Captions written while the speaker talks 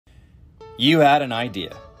You had an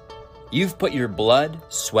idea. You've put your blood,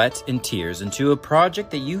 sweat, and tears into a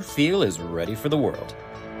project that you feel is ready for the world.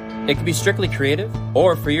 It can be strictly creative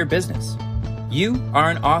or for your business. You are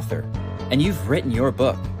an author, and you've written your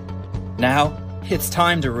book. Now, it's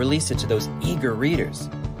time to release it to those eager readers.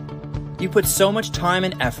 You put so much time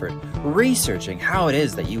and effort researching how it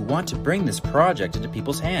is that you want to bring this project into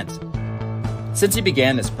people's hands. Since you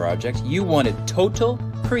began this project, you wanted total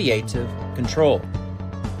creative control.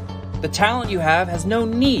 The talent you have has no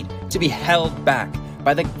need to be held back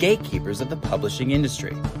by the gatekeepers of the publishing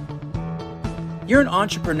industry. You're an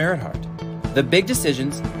entrepreneur at heart. The big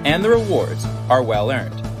decisions and the rewards are well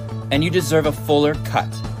earned, and you deserve a fuller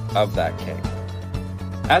cut of that cake.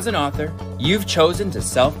 As an author, you've chosen to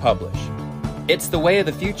self-publish. It's the way of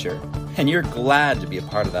the future, and you're glad to be a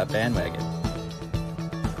part of that bandwagon.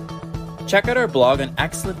 Check out our blog on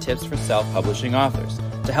excellent tips for self-publishing authors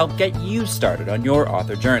to help get you started on your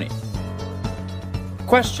author journey.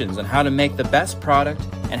 Questions on how to make the best product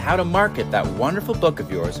and how to market that wonderful book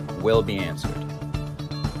of yours will be answered.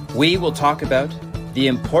 We will talk about the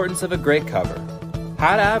importance of a great cover,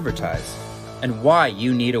 how to advertise, and why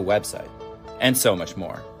you need a website, and so much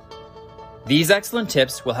more. These excellent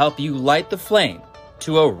tips will help you light the flame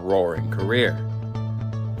to a roaring career.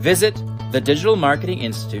 Visit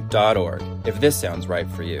thedigitalmarketinginstitute.org if this sounds right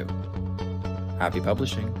for you. Happy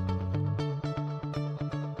publishing.